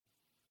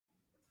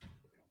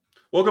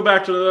Welcome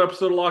back to another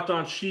episode of Locked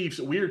On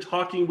Chiefs. We are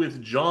talking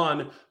with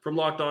John from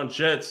Locked On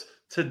Jets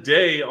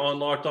today on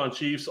Locked On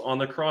Chiefs on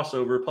the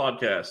Crossover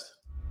Podcast.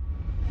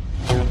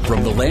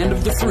 From the land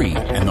of the free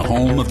and the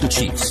home of the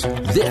Chiefs,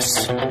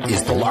 this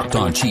is the Locked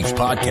On Chiefs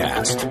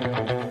Podcast.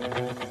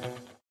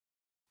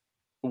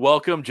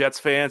 Welcome, Jets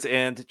fans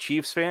and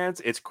Chiefs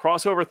fans. It's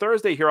Crossover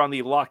Thursday here on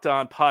the Locked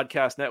On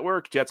Podcast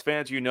Network. Jets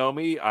fans, you know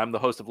me. I'm the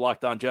host of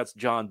Locked On Jets,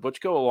 John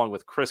Butchko, along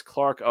with Chris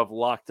Clark of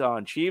Locked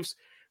On Chiefs.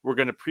 We're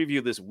going to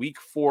preview this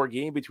Week 4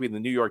 game between the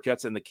New York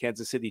Jets and the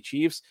Kansas City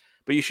Chiefs.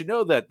 But you should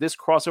know that this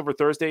Crossover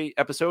Thursday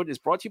episode is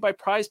brought to you by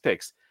Prize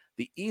Picks,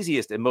 the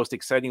easiest and most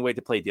exciting way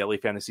to play daily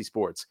fantasy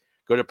sports.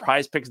 Go to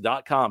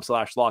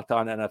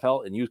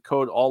prizepicks.com/LockedOnNFL and use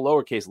code all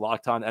lowercase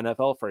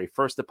LockedOnNFL for a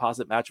first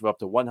deposit match of up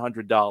to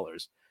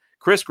 $100.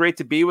 Chris, great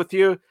to be with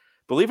you.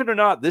 Believe it or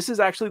not, this is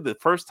actually the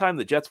first time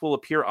the Jets will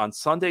appear on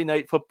Sunday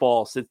Night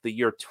Football since the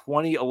year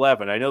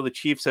 2011. I know the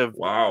Chiefs have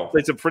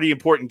played some pretty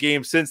important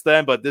games since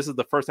then, but this is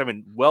the first time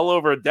in well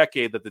over a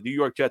decade that the New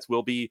York Jets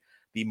will be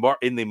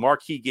in the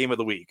marquee game of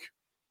the week.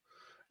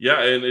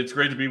 Yeah, and it's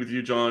great to be with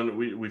you, John.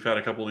 We've had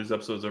a couple of these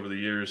episodes over the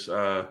years.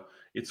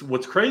 It's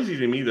what's crazy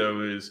to me,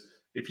 though, is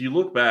if you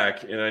look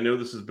back, and I know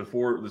this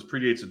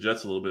predates the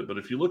Jets a little bit, but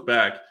if you look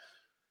back,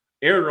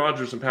 Aaron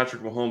Rodgers and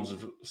Patrick Mahomes are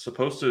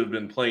supposed to have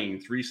been playing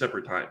 3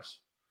 separate times.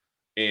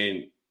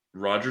 And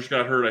Rodgers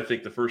got hurt, I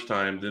think, the first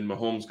time. Then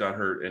Mahomes got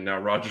hurt, and now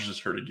Rodgers is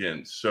hurt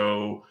again.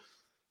 So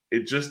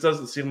it just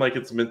doesn't seem like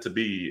it's meant to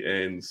be,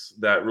 and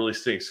that really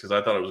stinks because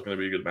I thought it was going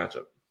to be a good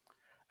matchup.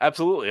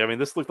 Absolutely. I mean,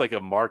 this looked like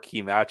a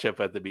marquee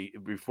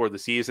matchup before the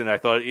season. I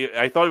thought it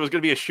was going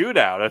to be a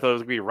shootout. I thought it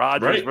was going to be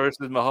Rodgers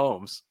versus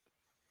Mahomes.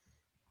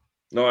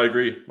 No, I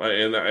agree.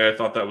 I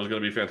thought that was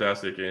going to be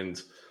fantastic.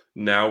 And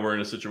now we're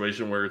in a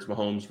situation where it's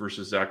Mahomes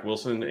versus Zach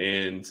Wilson.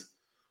 And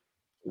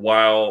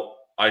while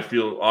I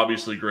feel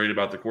obviously great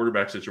about the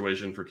quarterback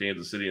situation for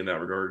Kansas City in that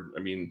regard,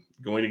 I mean,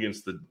 going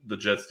against the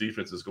Jets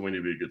defense is going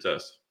to be a good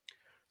test.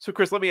 So,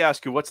 Chris, let me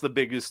ask you, what's the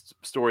biggest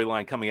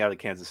storyline coming out of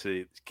Kansas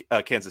City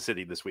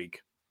this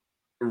week?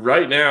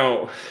 Right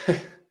now,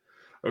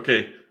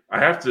 okay, I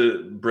have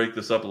to break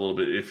this up a little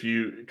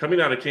bit.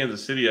 Coming out of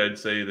Kansas City, I'd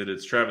say that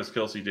it's Travis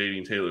Kelce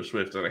dating Taylor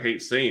Swift. And I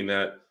hate saying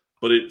that,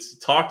 but it's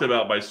talked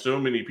about by so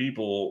many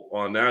people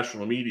on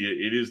national media.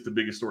 It is the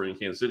biggest story in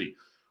Kansas City.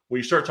 When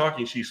you start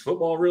talking Chiefs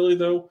football, really,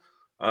 though,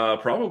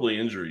 probably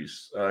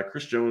injuries.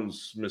 Chris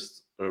Jones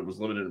was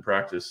limited in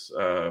practice.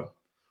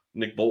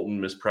 Nick Bolton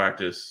missed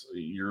practice.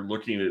 You're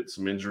looking at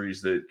some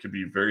injuries that could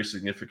be very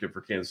significant for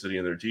Kansas City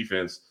and their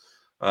defense.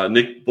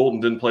 Nick Bolton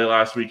didn't play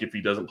last week. If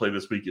he doesn't play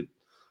this week,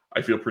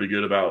 I feel pretty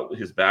good about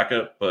his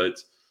backup.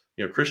 But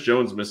Chris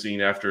Jones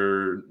missing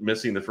after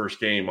missing the first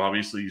game.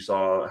 Obviously, you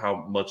saw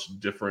how much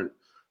different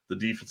the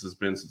defense has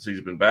been since he's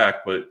been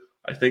back. But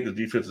I think the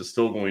defense is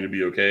still going to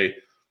be okay.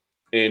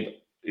 And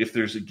if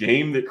there's a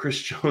game that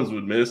Chris Jones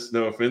would miss,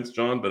 no offense,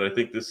 John, but I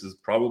think this is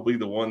probably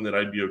the one that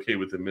I'd be okay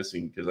with him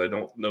missing because I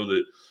don't know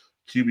that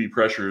QB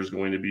pressure is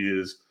going to be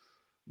as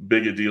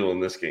big a deal in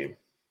this game.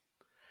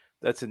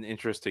 That's an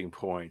interesting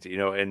point,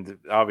 and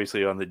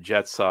obviously on the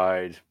Jets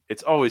side,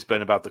 it's always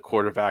been about the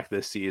quarterback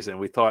this season.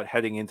 We thought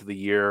heading into the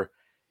year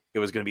it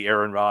was going to be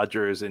Aaron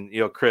Rodgers. And,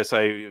 Chris,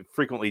 I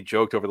frequently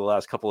joked over the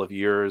last couple of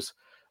years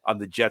on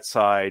the Jets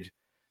side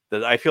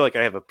that I feel like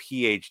I have a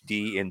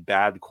PhD in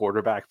bad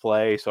quarterback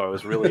play. So I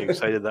was really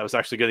excited that I was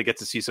actually going to get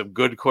to see some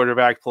good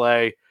quarterback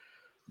play.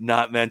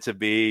 Not meant to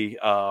be.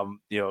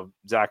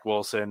 Zach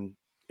Wilson,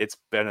 it's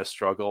been a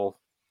struggle.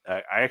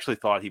 I actually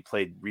thought he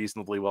played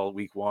reasonably well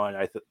week 1.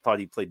 I thought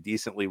he played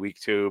decently week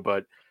 2.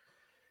 But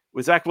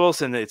with Zach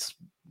Wilson, it's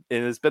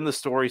been the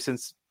story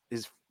since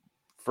his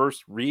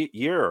first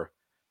year.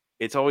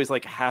 It's always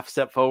like half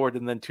step forward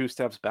and then 2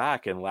 steps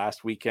back. And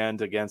last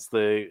weekend against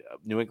the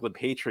New England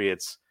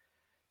Patriots,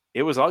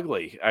 it was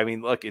ugly. I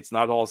mean, look, it's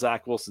not all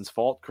Zach Wilson's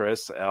fault,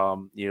 Chris.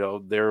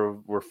 There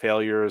were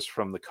failures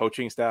from the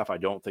coaching staff. I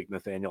don't think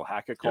Nathaniel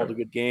Hackett called a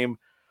good game.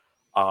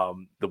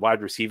 The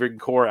wide receiving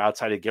core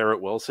outside of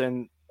Garrett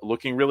Wilson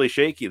looking really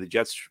shaky. The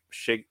Jets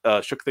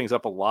shook things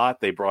up a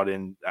lot. They brought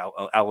in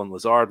Allen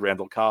Lazard,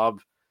 Randall Cobb,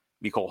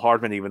 Mecole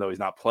Hardman, even though he's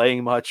not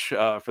playing much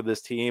for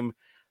this team.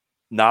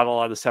 Not a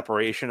lot of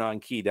separation on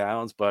key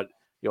downs, but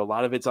a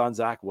lot of it's on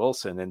Zach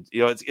Wilson. And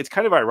it's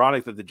kind of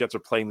ironic that the Jets are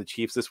playing the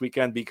Chiefs this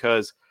weekend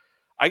because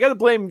I got to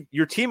blame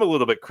your team a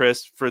little bit,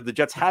 Chris, for the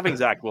Jets having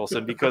Zach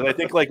Wilson because I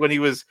think like when he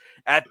was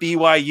at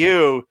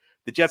BYU,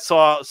 the Jets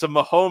saw some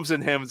Mahomes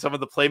in him, some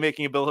of the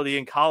playmaking ability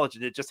in college,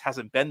 and it just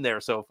hasn't been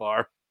there so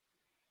far.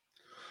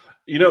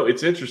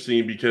 It's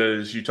interesting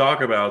because you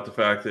talk about the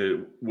fact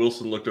that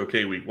Wilson looked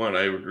okay week 1.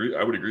 I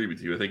would agree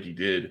with you. I think he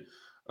did.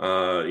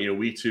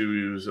 Week 2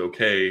 he was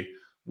okay.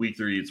 Week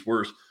 3 it's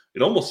worse.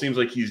 It almost seems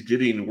like he's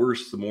getting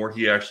worse the more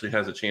he actually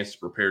has a chance to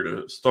prepare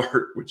to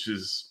start, which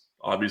is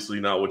obviously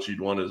not what you'd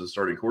want as a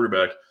starting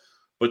quarterback.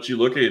 But you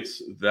look at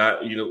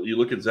that, you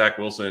look at Zach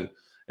Wilson,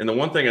 and the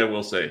one thing I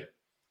will say,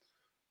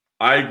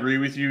 I agree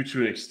with you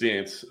to an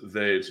extent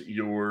that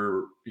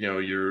your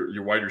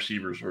wide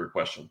receivers are a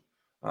question.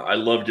 I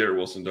love Garrett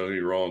Wilson, don't get me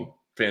wrong.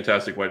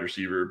 Fantastic wide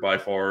receiver, by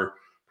far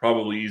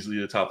probably easily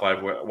the top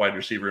 5 wide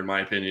receiver in my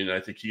opinion. I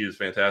think he is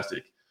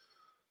fantastic.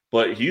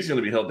 But he's going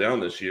to be held down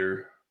this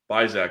year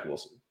by Zach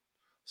Wilson.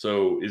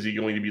 So is he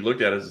going to be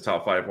looked at as a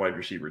top 5 wide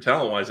receiver?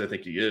 Talent-wise, I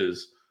think he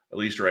is, at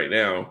least right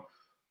now.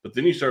 But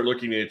then you start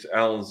looking at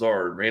Allen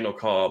Lazard, Randall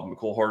Cobb,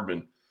 Mecole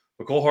Hardman.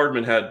 Mecole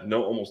Hardman had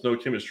almost no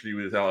chemistry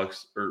with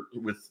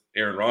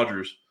Aaron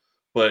Rodgers,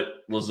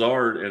 but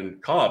Lazard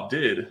and Cobb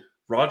did.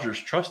 Rodgers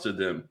trusted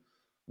them.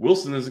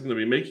 Wilson isn't going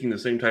to be making the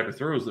same type of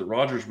throws that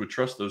Rodgers would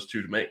trust those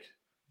two to make.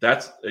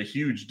 That's a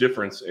huge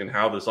difference in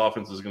how this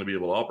offense is going to be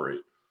able to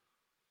operate.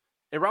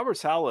 And Robert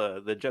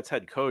Saleh, the Jets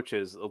head coach,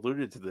 has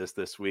alluded to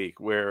this week,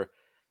 where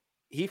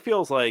he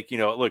feels like,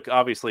 look,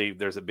 obviously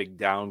there's a big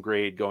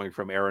downgrade going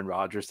from Aaron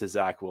Rodgers to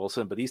Zach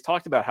Wilson, but he's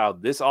talked about how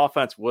this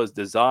offense was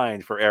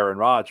designed for Aaron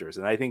Rodgers.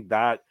 And I think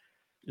that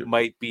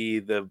might be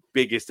the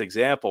biggest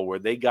example where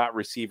they got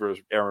receivers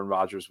Aaron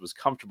Rodgers was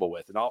comfortable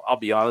with. And I'll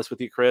be honest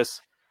with you,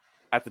 Chris,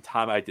 at the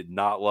time, I did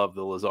not love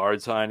the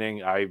Lazard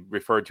signing. I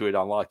referred to it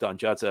on Locked On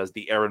Jets as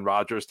the Aaron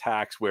Rodgers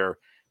tax, where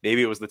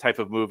maybe it was the type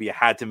of move you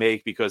had to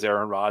make because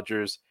Aaron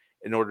Rodgers,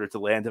 in order to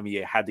land him,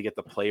 you had to get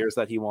the players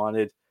that he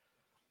wanted.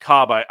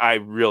 Cobb, I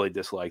really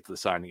disliked the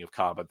signing of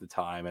Cobb at the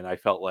time, and I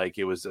felt like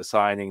it was a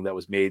signing that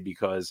was made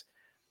because,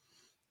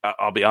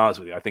 I'll be honest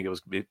with you, I think it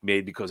was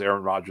made because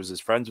Aaron Rodgers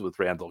is friends with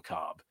Randall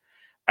Cobb.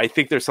 I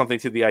think there's something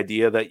to the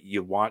idea that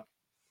you want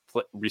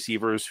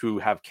receivers who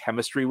have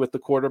chemistry with the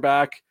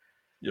quarterback.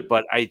 Yep.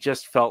 But I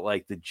just felt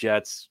like the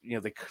Jets,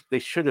 they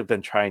should have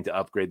been trying to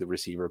upgrade the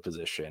receiver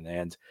position.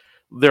 And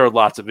there are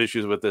lots of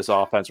issues with this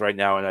offense right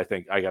now. And I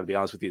think I got to be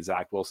honest with you,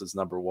 Zach Wilson's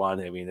number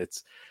one. I mean,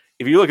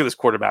 if you look at this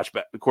quarterback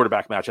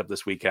matchup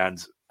this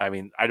weekend, I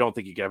mean, I don't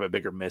think you can have a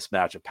bigger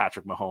mismatch of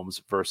Patrick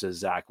Mahomes versus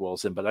Zach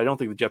Wilson, but I don't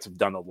think the Jets have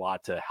done a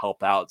lot to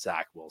help out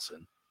Zach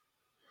Wilson.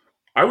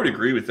 I would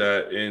agree with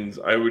that. And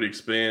I would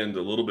expand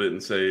a little bit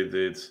and say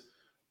that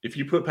if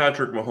you put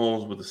Patrick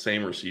Mahomes with the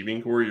same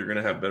receiving core, you're going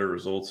to have better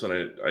results.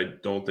 And I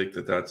don't think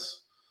that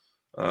that's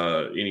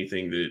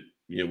anything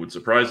that would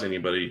surprise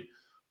anybody.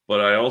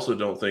 But I also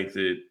don't think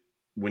that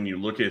when you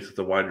look at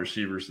the wide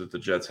receivers that the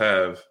Jets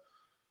have,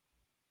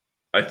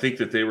 I think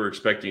that they were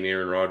expecting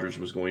Aaron Rodgers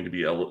was going to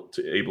be able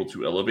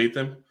to elevate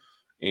them.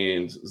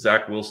 And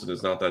Zach Wilson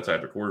is not that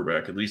type of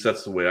quarterback. At least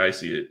that's the way I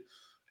see it.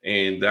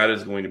 And that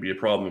is going to be a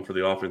problem for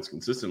the offense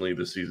consistently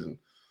this season.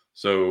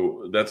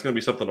 So that's going to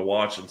be something to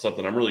watch and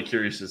something I'm really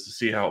curious as to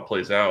see how it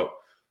plays out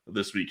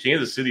this week.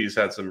 Kansas City has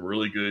had some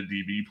really good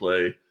DB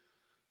play,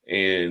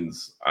 and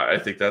I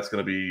think that's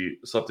going to be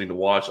something to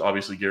watch.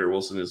 Obviously, Garrett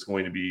Wilson is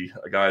going to be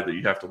a guy that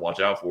you have to watch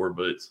out for,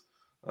 but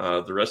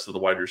the rest of the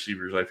wide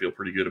receivers I feel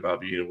pretty good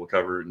about being able to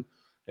cover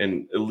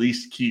and at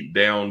least keep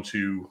down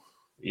to,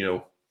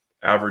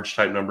 average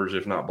type numbers,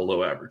 if not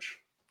below average.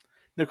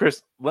 Now,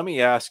 Chris, let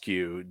me ask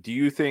you, do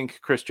you think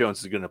Chris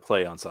Jones is going to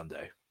play on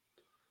Sunday?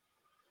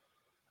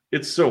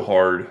 It's so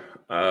hard.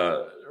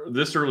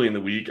 This early in the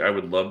week, I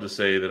would love to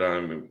say that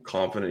I'm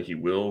confident he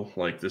will.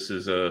 Like, this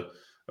is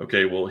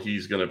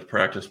he's going to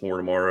practice more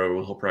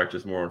tomorrow. He'll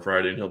practice more on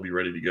Friday, and he'll be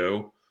ready to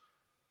go.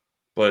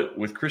 But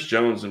with Chris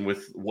Jones and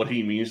with what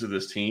he means to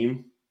this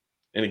team,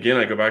 and again,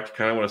 I go back to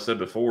kind of what I said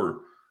before.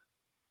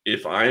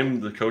 If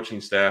I'm the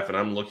coaching staff and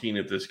I'm looking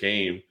at this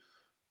game,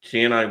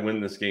 can I win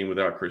this game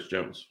without Chris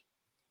Jones?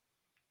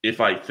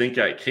 If I think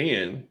I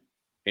can,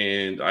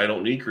 and I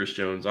don't need Chris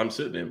Jones, I'm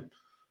sitting him.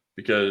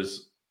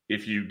 Because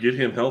if you get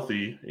him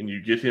healthy and you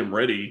get him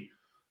ready,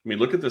 I mean,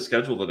 look at the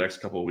schedule the next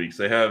couple of weeks.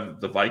 They have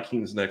the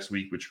Vikings next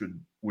week,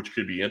 which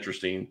could be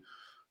interesting,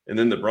 and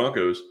then the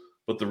Broncos.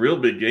 But the real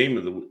big game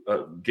of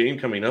the game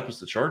coming up is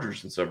the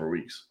Chargers in several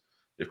weeks.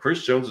 If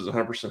Chris Jones is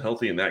 100%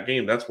 healthy in that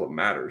game, that's what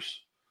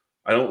matters.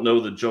 I don't know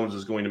that Jones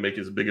is going to make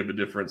as big of a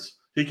difference.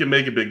 He can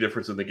make a big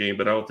difference in the game,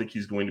 but I don't think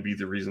he's going to be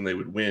the reason they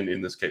would win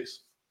in this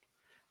case.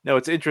 No,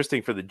 it's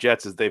interesting for the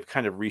Jets as they've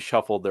kind of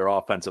reshuffled their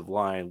offensive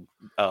line.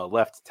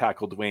 Left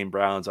tackle Dwayne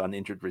Brown's on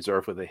injured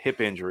reserve with a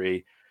hip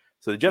injury.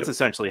 So the Jets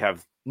essentially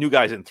have new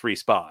guys in 3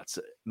 spots.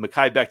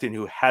 Mekhi Becton,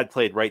 who had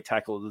played right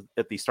tackle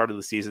at the start of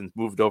the season,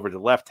 moved over to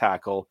left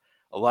tackle.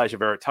 Elijah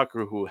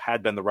Vera-Tucker, who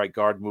had been the right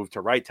guard, moved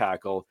to right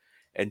tackle.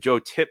 And Joe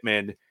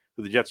Tippmann,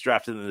 who the Jets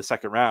drafted in the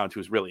second round,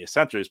 who's really a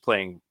center, is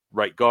playing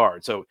right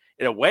guard. So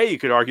in a way, you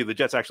could argue the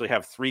Jets actually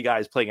have 3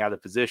 guys playing out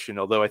of position,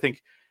 although I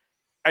think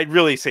I'd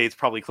really say it's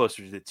probably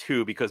closer to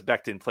 2 because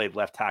Becton played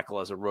left tackle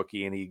as a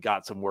rookie and he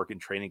got some work in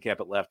training camp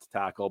at left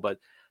tackle. But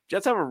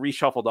Jets have a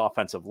reshuffled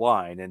offensive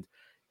line. And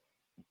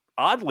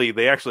oddly,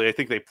 I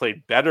think they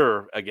played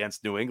better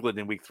against New England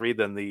in week 3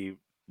 than the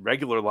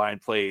regular line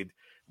played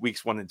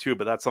weeks 1 and 2.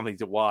 But that's something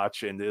to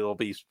watch. And it'll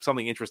be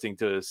something interesting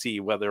to see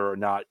whether or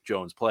not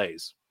Jones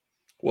plays.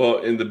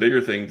 Well, and the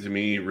bigger thing to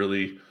me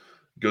really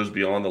goes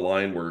beyond the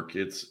line work.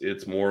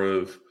 It's more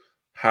of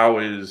how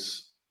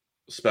is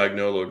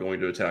Spagnuolo going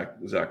to attack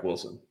Zach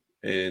Wilson.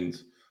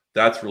 And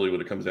that's really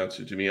what it comes down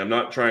to me. I'm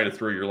not trying to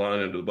throw your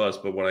line under the bus,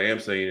 but what I am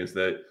saying is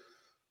that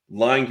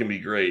line can be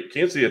great.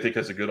 Kansas City, I think,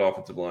 has a good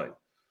offensive line.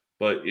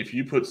 But if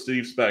you put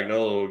Steve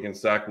Spagnuolo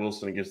against Zach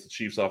Wilson against the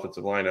Chiefs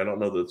offensive line, I don't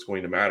know that it's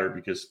going to matter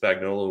because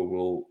Spagnuolo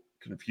will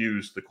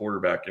confuse the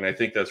quarterback. And I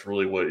think that's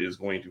really what is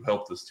going to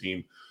help this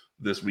team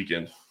this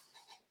weekend.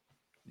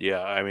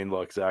 Yeah, I mean,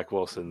 look, Zach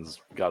Wilson's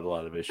got a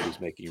lot of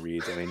issues making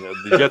reads. I mean,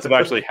 the Jets have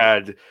actually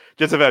had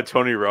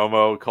Tony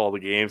Romo call the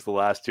games the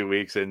last 2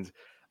 weeks, and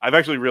I've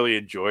actually really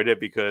enjoyed it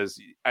because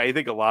I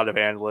think a lot of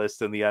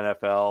analysts in the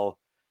NFL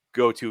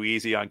go too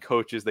easy on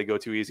coaches. They go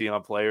too easy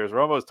on players.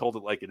 Romo's told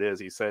it like it is.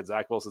 He said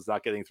Zach Wilson's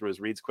not getting through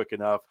his reads quick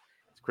enough.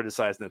 He's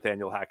criticized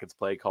Nathaniel Hackett's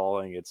play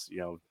calling. It's,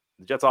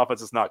 the Jets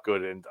offense is not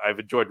good, and I've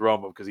enjoyed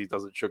Romo because he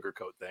doesn't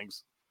sugarcoat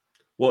things.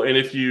 Well, and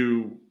if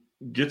you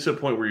get to a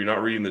point where you're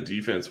not reading the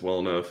defense well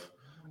enough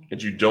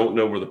and you don't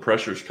know where the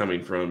pressure is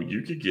coming from,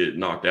 you could get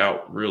knocked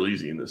out real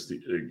easy against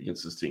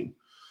this team.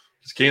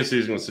 Because Kansas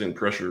City is going to send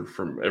pressure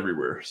from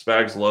everywhere.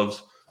 Spags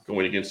loves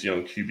going against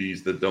young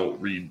QBs that don't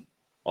read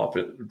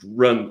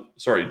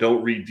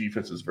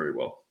defenses very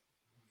well.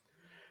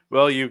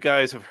 Well, you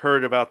guys have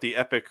heard about the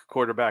epic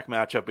quarterback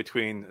matchup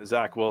between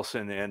Zach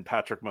Wilson and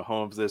Patrick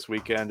Mahomes this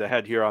weekend.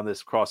 Ahead here on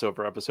this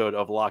crossover episode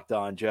of Locked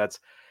On Jets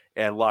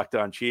and Locked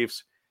On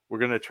Chiefs, we're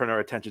going to turn our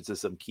attention to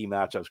some key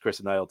matchups. Chris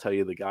and I will tell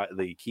you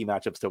the key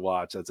matchups to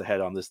watch. That's ahead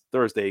on this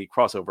Thursday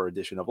crossover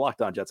edition of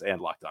Locked On Jets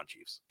and Locked On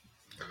Chiefs.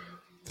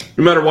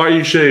 No matter why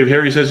you shave,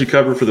 Harry's has you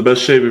covered for the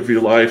best shave of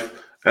your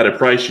life at a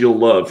price you'll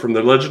love. From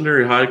their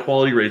legendary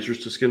high-quality razors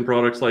to skin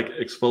products like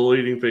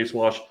exfoliating face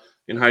wash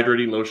and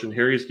hydrating lotion,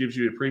 Harry's gives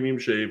you a premium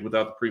shave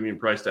without the premium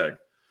price tag.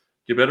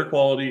 Get better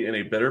quality and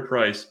a better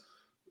price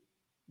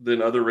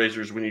than other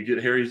razors when you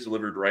get Harry's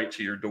delivered right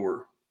to your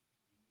door.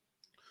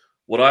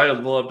 What I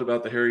loved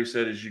about the Harry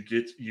set is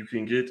you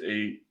can get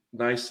a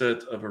nice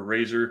set of a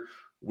razor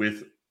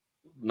with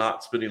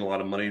not spending a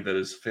lot of money. That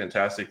is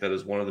fantastic. That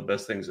is one of the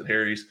best things at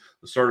Harry's.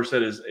 The starter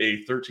set is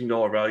a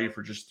 $13 value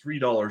for just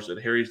 $3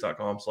 at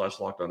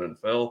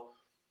harrys.com/lockedonnfl.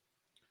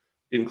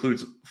 It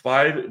includes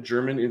 5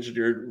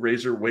 German-engineered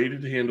razor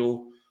weighted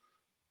handle,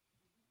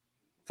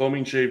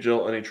 foaming shave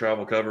gel, and a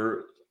travel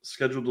cover.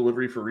 Scheduled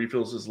delivery for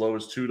refills as low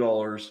as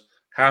 $2,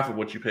 half of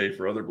what you pay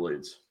for other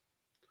blades.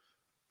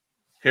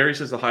 Harry's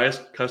has the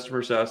highest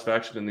customer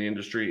satisfaction in the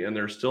industry, and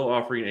they're still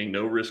offering a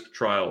no-risk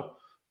trial.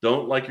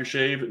 Don't like your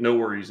shave? No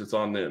worries. It's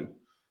on them.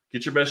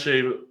 Get your best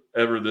shave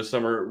ever this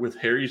summer with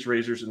Harry's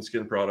razors and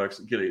skin products.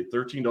 Get a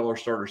 $13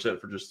 starter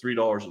set for just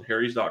 $3 at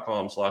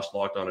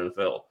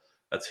harrys.com/lockedonnfl.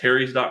 That's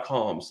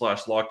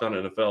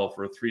harrys.com/lockedonnfl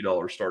for a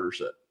 $3 starter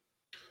set.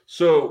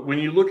 So when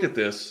you look at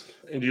this,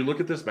 and you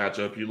look at this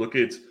matchup, you look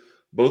at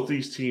both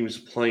these teams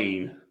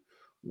playing,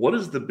 what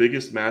is the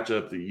biggest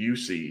matchup that you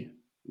see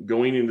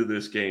going into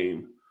this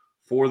game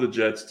for the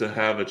Jets to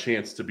have a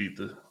chance to beat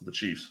the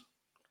Chiefs?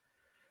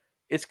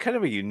 It's kind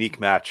of a unique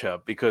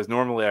matchup because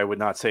normally I would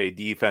not say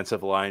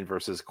defensive line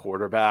versus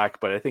quarterback,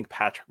 but I think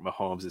Patrick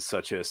Mahomes is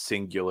such a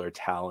singular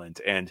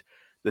talent. And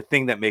the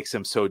thing that makes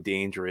him so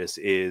dangerous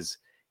is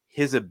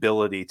his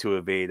ability to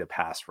evade a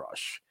pass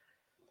rush.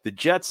 The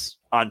Jets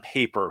on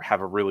paper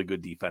have a really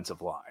good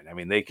defensive line. I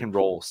mean, they can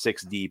roll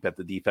 6 deep at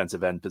the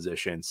defensive end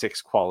position,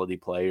 6 quality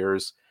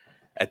players.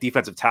 At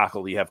defensive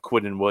tackle, you have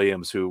Quinnen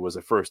Williams, who was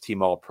a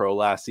first-team All-Pro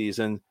last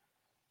season.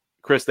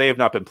 Chris, they have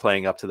not been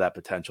playing up to that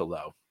potential,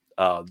 though.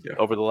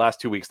 Over the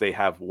last 2 weeks, they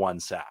have 1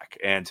 sack.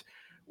 And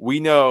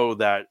we know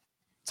that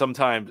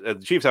sometimes the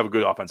Chiefs have a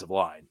good offensive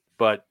line,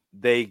 but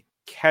they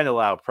can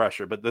allow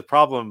pressure. But the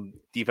problem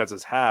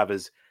defenses have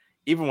is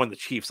even when the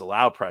Chiefs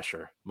allow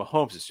pressure,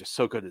 Mahomes is just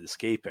so good at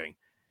escaping.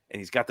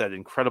 And he's got that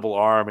incredible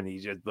arm,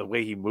 and the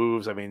way he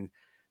moves. I mean,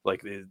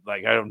 like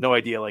I have no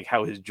idea like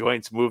how his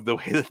joints move the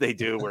way that they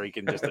do, where he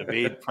can just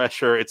evade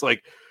pressure. It's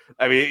like,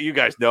 I mean, you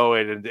guys know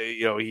it, and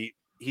he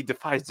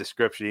defies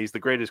description. He's the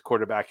greatest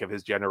quarterback of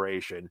his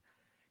generation.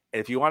 And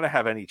if you want to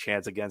have any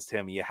chance against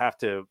him, you have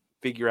to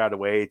figure out a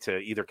way to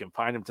either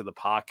confine him to the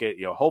pocket.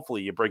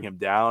 Hopefully you bring him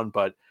down,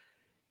 but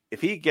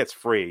if he gets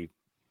free,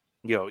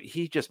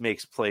 he just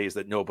makes plays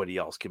that nobody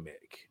else can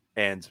make.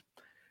 And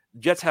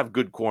Jets have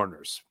good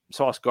corners.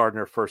 Sauce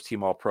Gardner,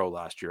 first-team All-Pro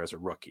last year as a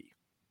rookie.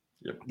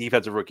 Yep.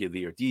 Defensive Rookie of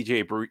the Year.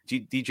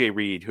 DJ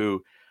Reed,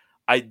 who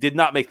I did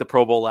not make the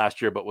Pro Bowl last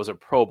year, but was a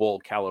Pro Bowl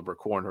caliber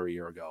corner a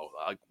year ago.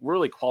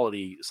 Really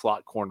quality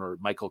slot corner,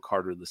 Michael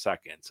Carter II.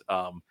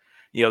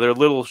 They're a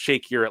little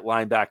shakier at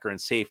linebacker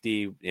and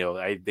safety.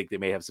 I think they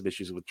may have some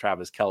issues with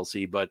Travis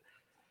Kelce, but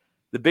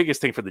the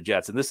biggest thing for the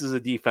Jets, and this is a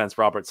defense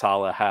Robert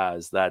Saleh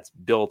has that's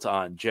built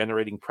on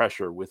generating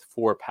pressure with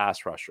 4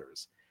 pass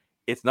rushers.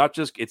 It's not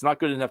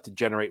good enough to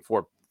generate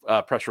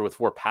pressure with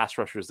 4 pass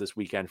rushers this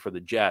weekend for the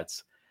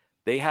Jets.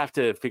 They have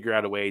to figure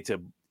out a way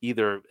to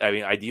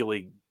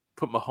ideally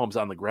put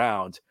Mahomes on the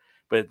ground,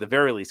 but at the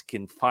very least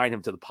confine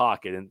him to the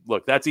pocket. And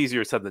look, that's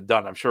easier said than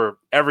done. I'm sure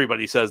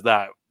everybody says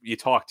that you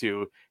talk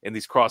to in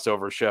these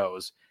crossover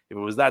shows. If it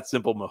was that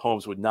simple,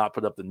 Mahomes would not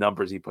put up the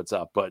numbers he puts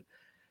up. But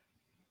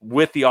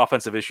with the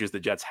offensive issues the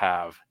Jets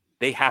have,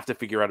 they have to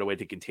figure out a way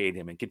to contain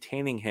him. And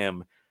containing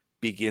him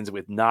begins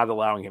with not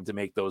allowing him to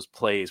make those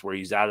plays where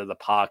he's out of the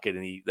pocket,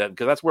 and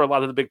because that's where a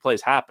lot of the big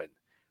plays happen,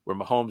 where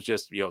Mahomes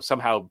just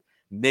somehow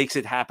makes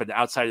it happen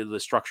outside of the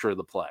structure of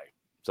the play.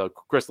 So,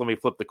 Chris, let me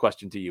flip the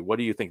question to you. What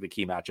do you think the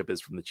key matchup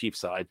is from the Chiefs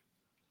side?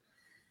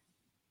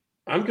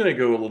 I'm going to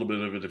go a little bit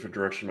of a different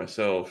direction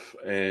myself.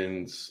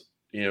 And,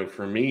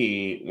 for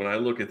me, when I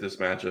look at this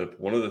matchup,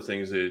 one of the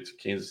things that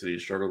Kansas City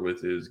has struggled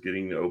with is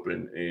getting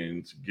open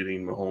and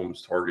getting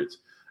Mahomes targets.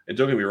 And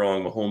don't get me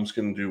wrong, Mahomes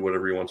can do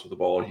whatever he wants with the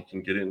ball. He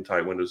can get it in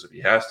tight windows if he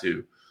has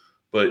to.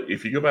 But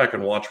if you go back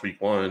and watch week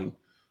one,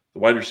 the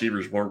wide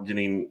receivers weren't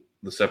getting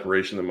the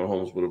separation that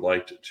Mahomes would have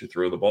liked to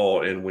throw the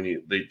ball. And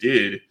when they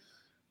did,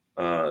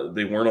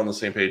 they weren't on the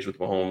same page with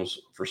Mahomes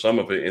for some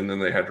of it, and then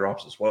they had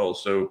drops as well.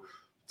 So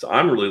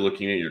I'm really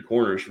looking at your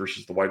corners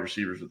versus the wide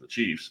receivers of the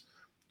Chiefs.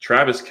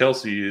 Travis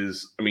Kelce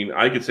is,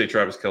 I could say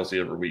Travis Kelce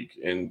every week,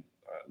 and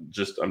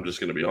I'm just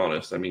going to be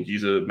honest.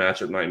 He's a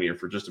matchup nightmare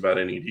for just about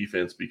any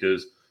defense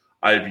because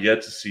I've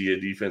yet to see a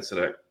defense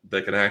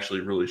that can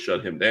actually really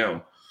shut him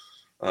down.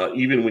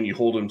 Even when you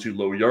hold him to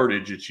low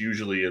yardage, it's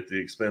usually at the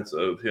expense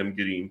of him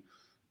getting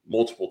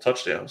multiple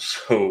touchdowns.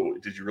 So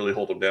did you really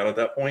hold him down at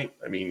that point?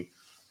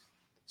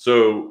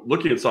 So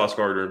looking at Sauce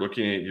Gardner,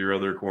 looking at your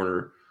other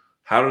corner,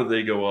 how do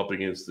they go up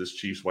against this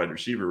Chiefs wide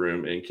receiver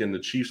room? And can the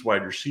Chiefs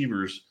wide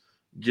receivers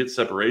get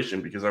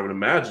separation? Because I would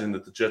imagine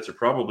that the Jets are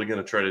probably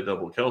going to try to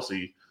double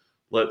Kelce,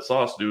 let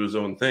Sauce do his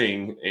own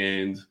thing,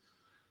 and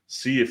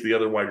see if the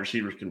other wide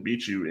receivers can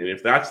beat you. And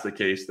if that's the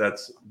case,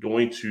 that's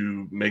going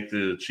to make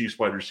the Chiefs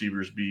wide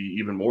receivers be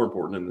even more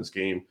important in this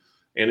game.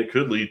 And it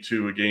could lead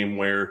to a game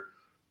where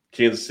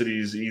Kansas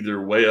City's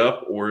either way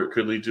up, or it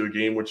could lead to a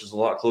game which is a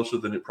lot closer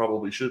than it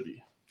probably should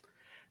be.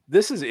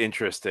 This is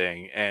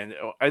interesting. And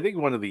I think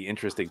one of the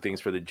interesting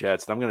things for the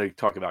Jets, and I'm going to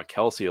talk about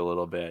Kelce a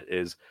little bit,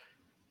 is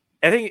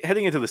I think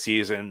heading into the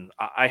season,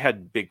 I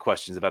had big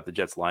questions about the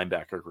Jets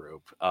linebacker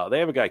group. They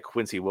have a guy,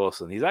 Quincy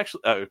Wilson. He's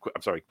actually,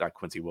 I'm sorry, not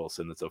Quincy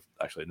Wilson. That's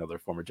actually another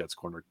former Jets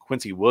corner,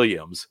 Quincy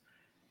Williams.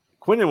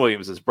 Quinnen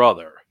Williams' his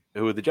brother,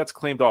 who the Jets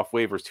claimed off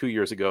waivers 2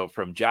 years ago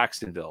from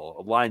Jacksonville,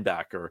 a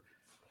linebacker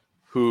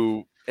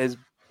who has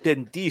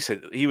been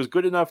decent. He was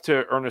good enough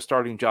to earn a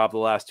starting job the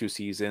last 2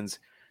 seasons.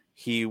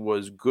 He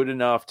was good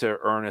enough to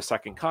earn a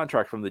second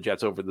contract from the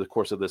Jets over the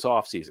course of this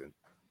offseason.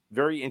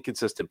 Very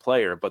inconsistent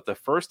player, but the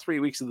first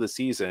 3 weeks of the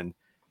season,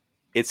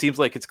 it seems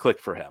like it's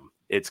clicked for him.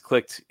 It's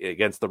clicked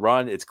against the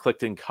run. It's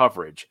clicked in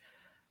coverage.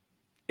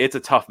 It's a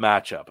tough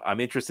matchup.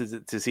 I'm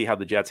interested to see how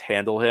the Jets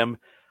handle him.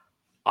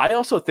 I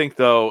also think,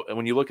 though,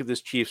 when you look at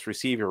this Chiefs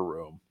receiver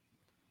room,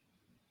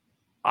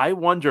 I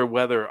wonder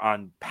whether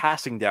on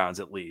passing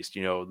downs, at least,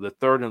 the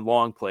third and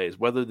long plays,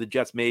 whether the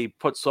Jets may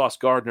put Sauce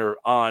Gardner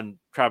on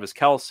Travis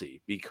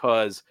Kelce,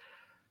 because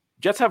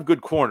Jets have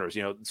good corners.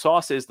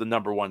 Sauce is the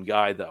number one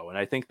guy, though. And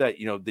I think that,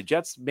 the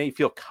Jets may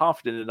feel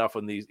confident enough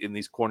in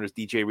these corners,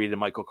 DJ Reed and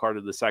Michael Carter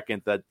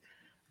II, that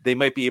they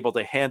might be able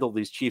to handle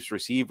these Chiefs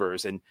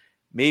receivers. And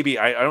maybe,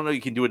 I don't know, you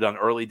can do it on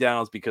early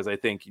downs, because I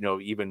think,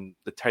 even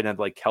the tight end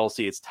like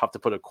Kelce, it's tough to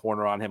put a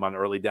corner on him on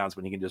early downs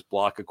when he can just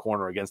block a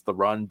corner against the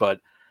run. But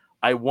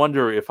I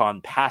wonder if on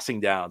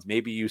passing downs,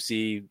 maybe you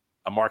see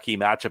a marquee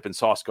matchup in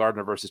Sauce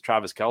Gardner versus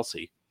Travis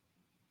Kelce.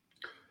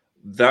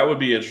 That would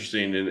be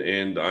interesting,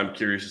 and I'm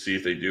curious to see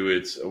if they do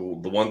it.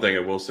 The one thing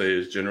I will say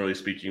is, generally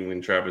speaking,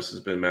 when Travis has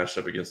been matched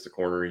up against the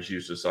corner, he's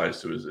used his size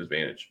to his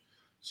advantage.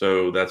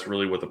 So that's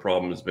really what the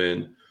problem has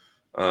been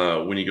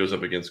when he goes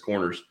up against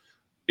corners.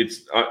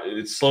 It's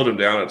slowed him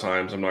down at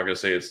times. I'm not going to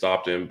say it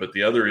stopped him, but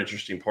the other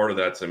interesting part of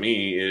that to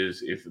me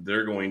is if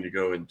they're going to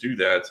go and do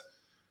that,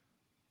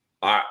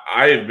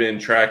 I have been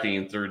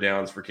tracking third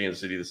downs for Kansas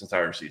City this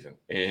entire season.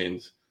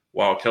 And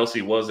while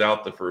Kelce was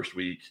out the first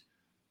week,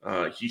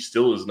 he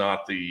still is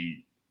not the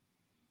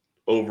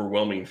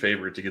overwhelming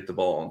favorite to get the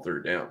ball on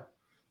third down.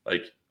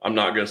 I'm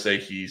not going to say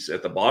he's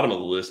at the bottom of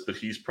the list, but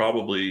he's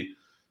probably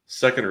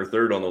second or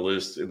third on the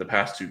list in the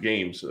past 2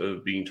 games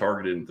of being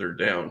targeted in third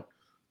down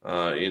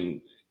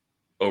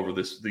over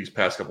these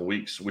past couple of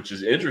weeks, which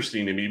is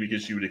interesting to me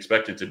because you would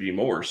expect it to be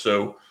more.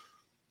 So,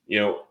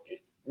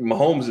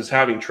 Mahomes is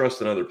having trust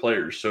in other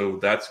players, so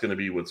that's going to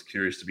be what's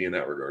curious to me in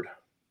that regard.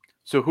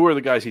 So who are the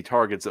guys he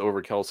targets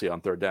over Kelce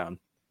on third down?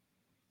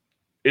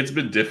 It's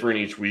been different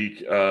each week.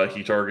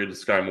 He targeted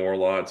Sky Moore a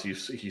lot.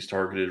 He's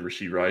targeted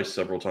Rashee Rice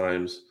several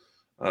times.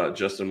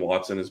 Justin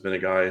Watson has been a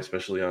guy,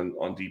 especially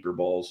on deeper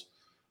balls.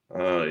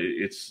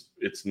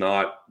 It's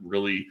not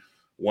really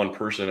one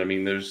person.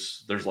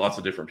 There's lots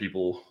of different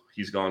people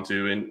he's gone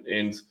to,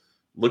 and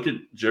look at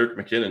Jerick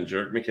McKinnon.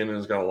 Jerick McKinnon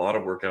has got a lot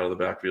of work out of the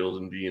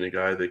backfield and being a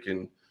guy that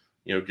can,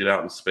 get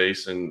out in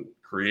space and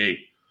create.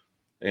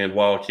 And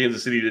while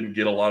Kansas City didn't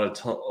get a lot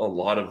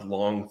of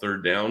long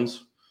third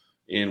downs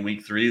in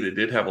week 3, they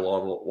did have a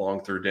lot of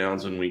long third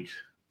downs in week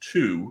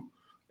 2,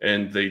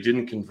 and they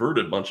didn't convert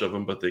a bunch of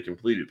them, but they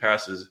completed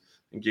passes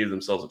and gave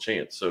themselves a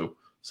chance. So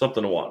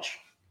something to watch.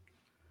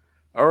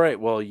 All right.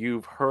 Well,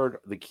 you've heard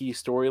the key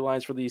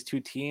storylines for these 2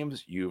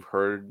 teams. You've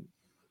heard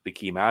the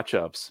key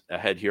matchups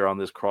ahead here on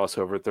this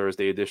crossover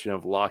Thursday edition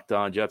of Locked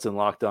On Jets and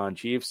Locked On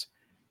Chiefs.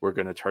 We're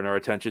going to turn our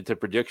attention to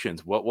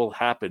predictions. What will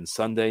happen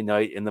Sunday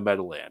night in the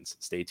Meadowlands?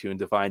 Stay tuned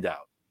to find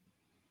out.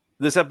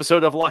 This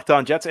episode of Locked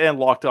On Jets and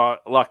Locked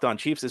On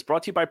Chiefs is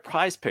brought to you by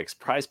Prize Picks.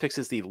 Prize Picks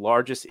is the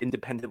largest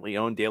independently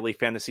owned daily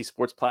fantasy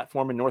sports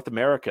platform in North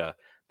America.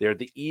 They're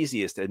the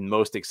easiest and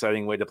most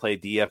exciting way to play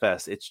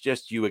DFS. It's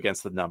just you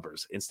against the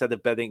numbers. Instead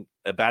of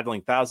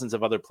battling thousands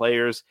of other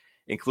players,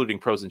 including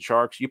pros and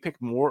sharks, you pick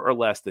more or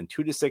less than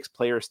 2 to 6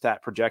 player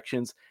stat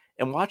projections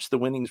and watch the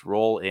winnings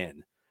roll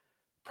in.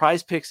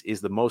 Prize Picks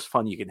is the most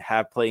fun you can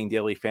have playing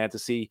daily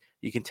fantasy.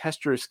 You can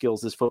test your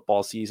skills this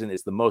football season.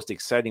 It's the most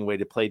exciting way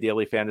to play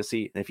daily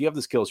fantasy. And if you have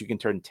the skills, you can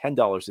turn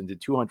 $10 into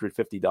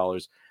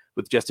 $250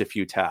 with just a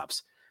few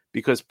taps,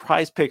 because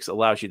Prize Picks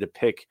allows you to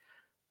pick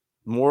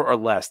more or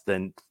less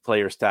than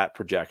player stat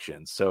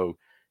projections. So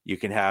you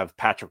can have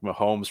Patrick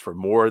Mahomes for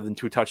more than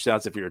 2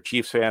 touchdowns if you're a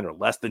Chiefs fan, or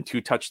less than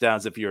 2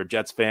 touchdowns if you're a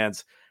Jets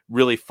fans.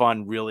 Really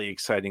fun, really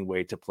exciting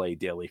way to play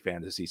daily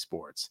fantasy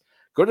sports.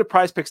 Go to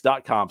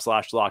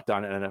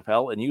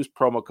prizepicks.com/LockedOnNFL and use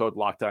promo code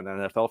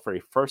LockedOnNFL for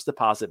a first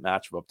deposit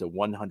match of up to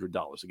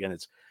 $100. Again,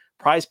 it's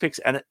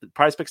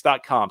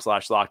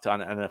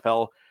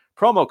prizepicks.com/LockedOnNFL,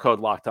 promo code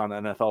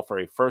LockedOnNFL for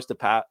a first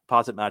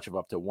deposit match of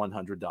up to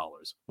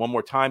 $100. One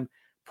more time,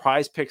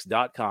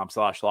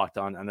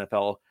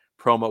 prizepicks.com/LockedOnNFL,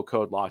 promo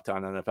code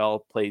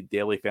LockedOnNFL. Play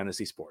daily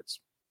fantasy sports.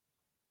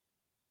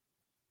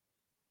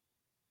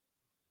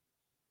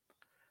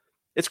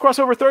 It's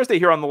Crossover Thursday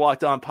here on the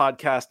Locked On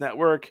Podcast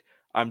Network.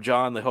 I'm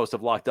John, the host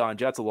of Locked On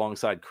Jets,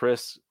 alongside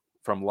Chris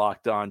from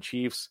Locked On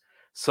Chiefs.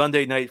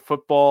 Sunday Night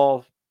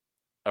Football,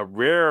 a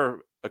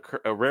rare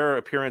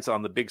appearance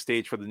on the big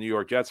stage for the New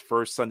York Jets.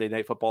 First Sunday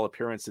Night Football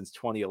appearance since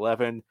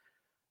 2011.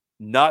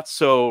 Not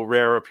so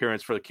rare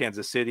appearance for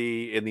Kansas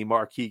City in the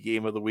marquee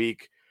game of the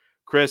week.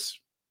 Chris,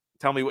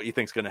 tell me what you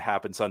think is going to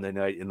happen Sunday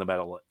night in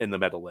the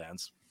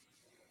Meadowlands.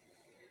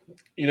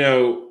 You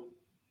know,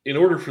 in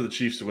order for the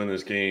Chiefs to win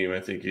this game, I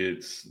think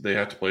they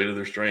have to play to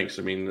their strengths.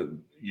 I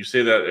mean, you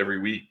say that every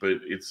week, but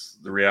it's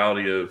the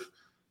reality of,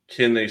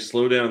 can they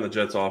slow down the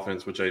Jets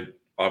offense, which I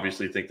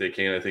obviously think they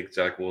can. I think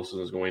Zach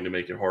Wilson is going to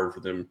make it hard for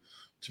them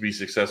to be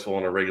successful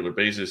on a regular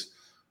basis.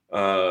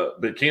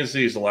 But Kansas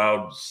City has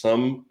allowed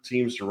some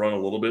teams to run a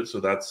little bit, so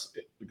that's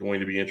going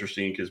to be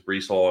interesting because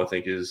Breece Hall, I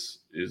think,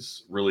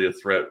 is really a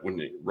threat when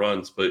it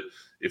runs. But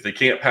if they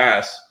can't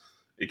pass,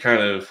 it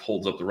kind of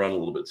holds up the run a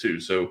little bit too.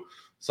 So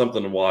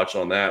something to watch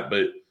on that.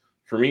 But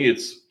for me,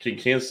 can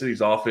Kansas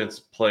City's offense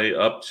play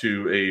up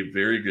to a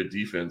very good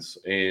defense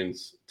and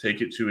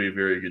take it to a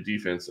very good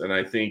defense? And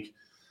I think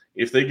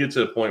if they get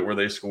to a point where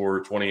they score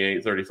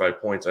 28,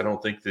 35 points, I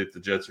don't think that the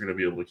Jets are going to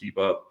be able to keep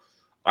up.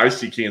 I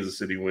see Kansas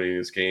City winning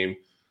this game,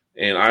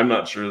 and I'm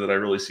not sure that I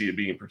really see it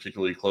being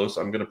particularly close.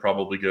 I'm going to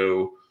probably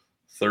go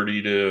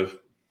 30 to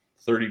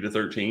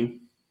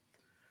 13.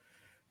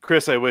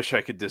 Chris, I wish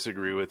I could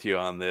disagree with you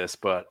on this,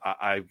 but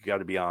I've got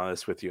to be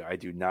honest with you. I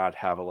do not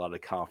have a lot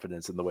of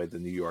confidence in the way the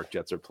New York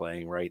Jets are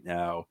playing right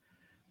now.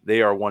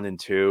 They are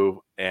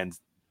 1-2, and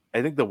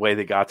I think the way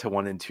they got to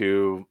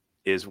 1-2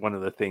 is one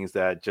of the things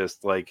that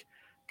just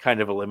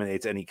kind of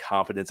eliminates any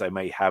confidence I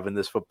might have in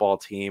this football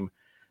team.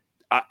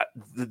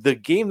 The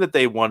game that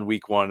they won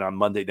week 1 on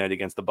Monday night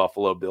against the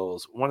Buffalo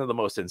Bills, one of the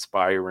most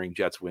inspiring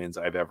Jets wins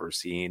I've ever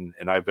seen,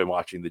 and I've been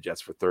watching the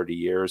Jets for 30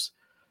 years.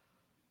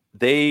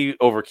 They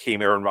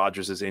overcame Aaron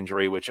Rodgers'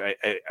 injury, which I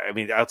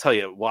mean, I'll tell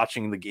you,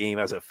 watching the game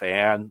as a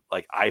fan,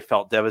 I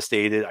felt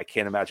devastated. I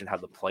can't imagine how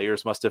the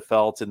players must have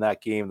felt in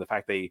that game. The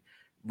fact they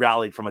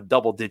rallied from a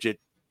double-digit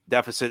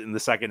deficit in the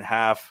second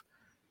half,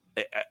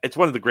 it's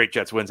one of the great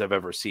Jets wins I've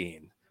ever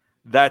seen.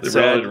 They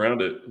rallied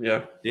around it.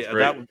 Yeah.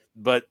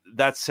 But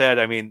that said,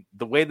 I mean,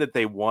 the way that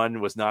they won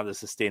was not a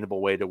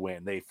sustainable way to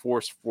win. They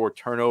forced 4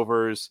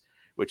 turnovers,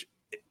 which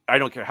I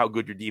don't care how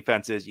good your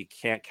defense is. You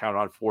can't count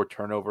on 4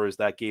 turnovers.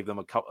 That gave them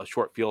a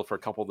short field for a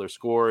couple of their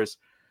scores.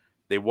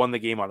 They won the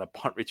game on a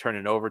punt return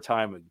in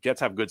overtime.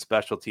 Jets have good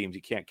special teams.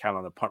 You can't count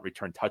on a punt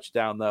return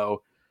touchdown,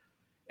 though.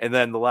 And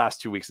then the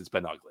last 2 weeks, it's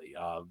been ugly.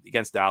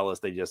 Against Dallas,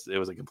 it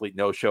was a complete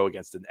no-show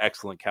against an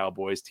excellent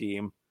Cowboys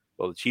team.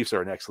 Well, the Chiefs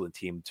are an excellent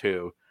team,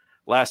 too.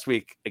 Last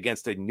week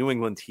against a New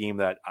England team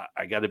that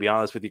I got to be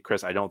honest with you,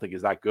 Chris, I don't think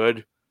is that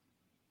good.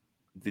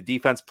 The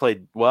defense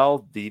played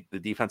well. The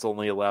defense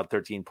only allowed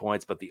 13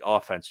 points, but the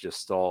offense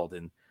just stalled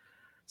in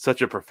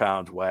such a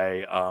profound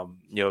way.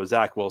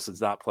 Zach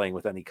Wilson's not playing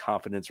with any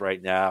confidence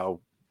right now.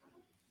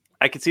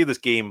 I could see this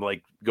game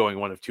going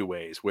one of 2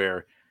 ways,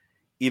 where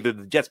either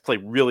the Jets play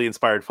really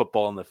inspired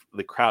football and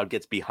the crowd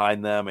gets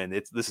behind them, and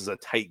this is a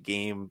tight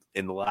game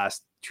in the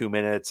last 2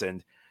 minutes,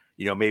 and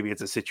maybe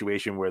it's a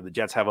situation where the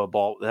Jets have the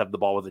ball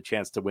with a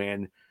chance to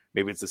win.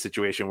 Maybe it's a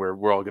situation where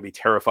we're all going to be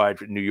terrified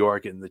for New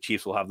York, and the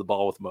Chiefs will have the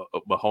ball with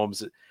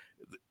Mahomes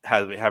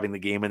having the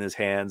game in his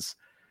hands.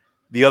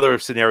 The other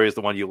scenario is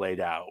the one you laid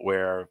out,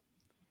 where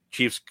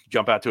Chiefs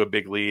jump out to a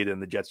big lead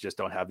and the Jets just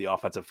don't have the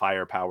offensive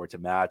firepower to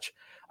match.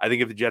 I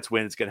think if the Jets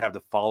win, it's going to have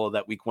to follow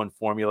that week 1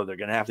 formula. They're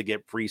going to have to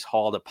get Breece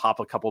Hall to pop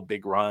a couple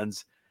big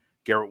runs.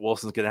 Garrett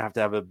Wilson's going to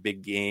have a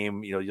big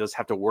game. You just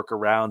have to work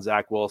around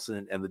Zach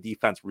Wilson, and the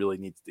defense really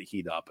needs to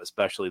heat up,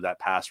 especially that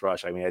pass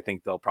rush. I mean, I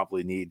think they'll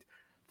probably need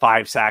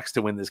 5 sacks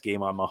to win this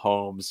game on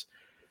Mahomes.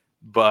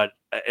 I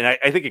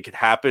think it could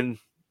happen,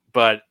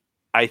 but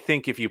I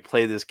think if you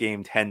play this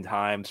game 10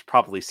 times,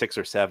 probably 6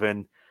 or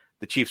 7,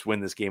 the Chiefs win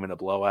this game in a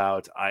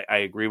blowout. I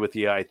agree with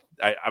you. I'm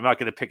not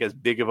going to pick as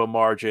big of a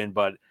margin,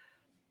 but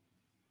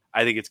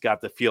I think it's got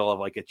the feel of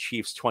like a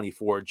Chiefs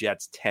 24,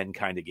 Jets 10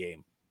 kind of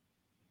game.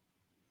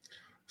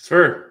 It's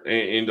fair.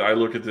 And I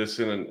look at this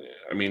and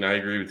I mean, I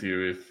agree with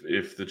you.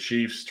 If the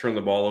Chiefs turn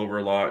the ball over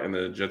a lot and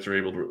the Jets are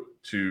able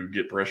to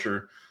get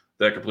pressure,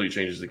 that completely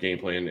changes the game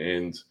plan.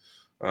 And,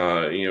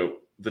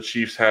 the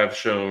Chiefs have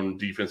shown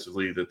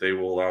defensively that they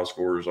will allow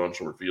scorers on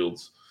short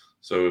fields.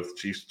 So if the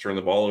Chiefs turn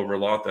the ball over a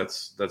lot,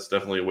 that's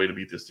definitely a way to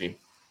beat this team.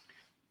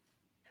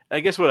 I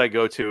guess what I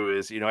go to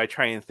is, I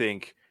try and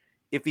think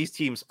if these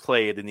teams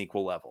play at an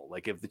equal level,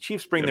 like if the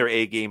Chiefs bring their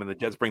A game and the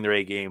Jets bring their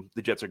A game,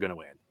 the Jets are going to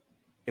win.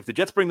 If the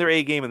Jets bring their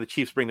A game and the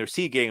Chiefs bring their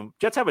C game,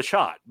 Jets have a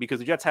shot because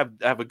the Jets have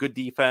a good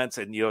defense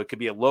and, it could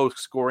be a low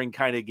scoring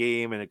kind of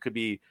game and it could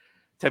be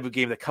type of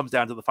game that comes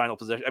down to the final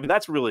possession. I mean,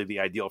 that's really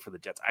the ideal for the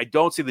Jets. I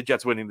don't see the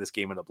Jets winning this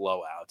game in a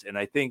blowout. And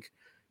I think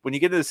when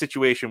you get into a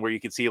situation where you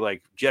can see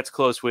like Jets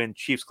close win,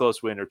 Chiefs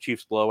close win, or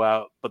Chiefs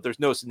blowout, but there's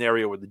no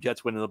scenario where the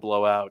Jets win in the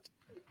blowout,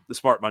 the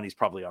smart money's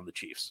probably on the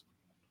Chiefs.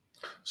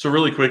 So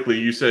really quickly,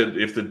 you said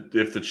if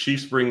the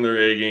Chiefs bring their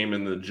A game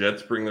and the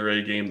Jets bring their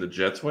A game, the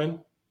Jets win?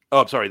 Oh,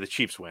 I'm sorry, the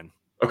Chiefs win.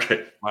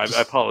 Okay. My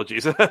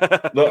apologies.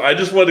 No, I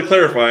just wanted to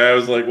clarify. I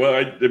was like, well,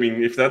 I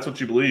mean, if that's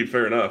what you believe,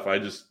 fair enough. I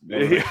just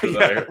wanted to make sure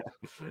that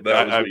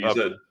was what you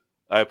said.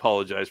 I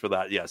apologize for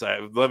that. Yes,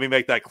 let me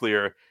make that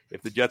clear.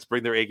 If the Jets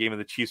bring their A game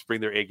and the Chiefs bring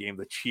their A game,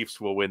 the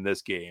Chiefs will win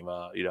this game.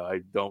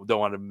 I don't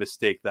want to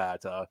mistake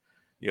that.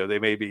 They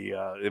may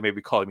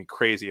be calling me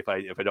crazy if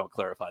I don't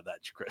clarify that,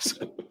 Chris.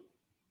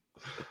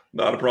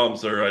 Not a problem,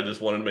 sir. I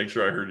just wanted to make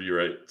sure I heard you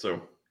right. So.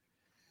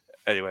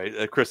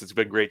 Anyway, Chris, it's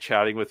been great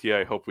chatting with you.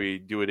 I hope we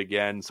do it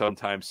again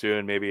sometime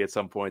soon. Maybe at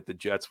some point the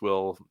Jets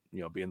will,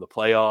 be in the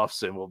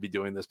playoffs and we'll be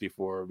doing this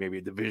before maybe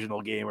a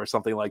divisional game or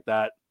something like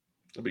that.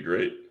 That'd be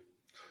great.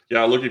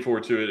 Yeah, looking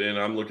forward to it, and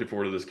I'm looking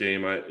forward to this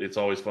game. It's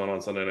always fun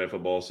on Sunday Night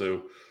Football,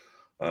 so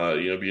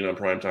being on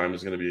prime time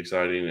is going to be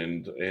exciting,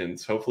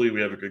 and hopefully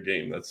we have a good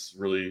game. That's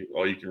really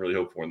all you can really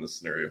hope for in this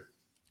scenario.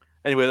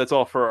 Anyway, that's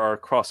all for our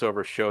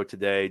crossover show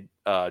today.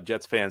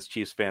 Jets fans,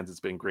 Chiefs fans,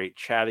 it's been great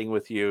chatting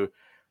with you.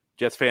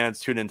 Jets fans,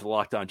 tune into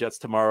Locked On Jets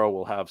tomorrow.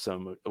 We'll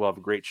have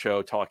a great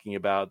show talking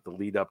about the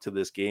lead up to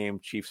this game.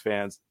 Chiefs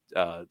fans,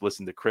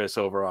 listen to Chris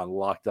over on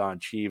Locked On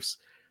Chiefs.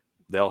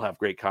 They'll have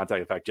great content.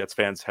 In fact, Jets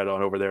fans, head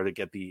on over there to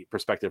get the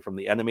perspective from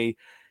the enemy.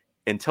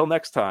 Until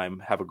next time,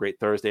 have a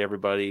great Thursday,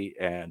 everybody,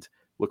 and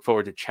look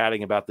forward to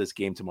chatting about this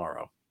game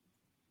tomorrow.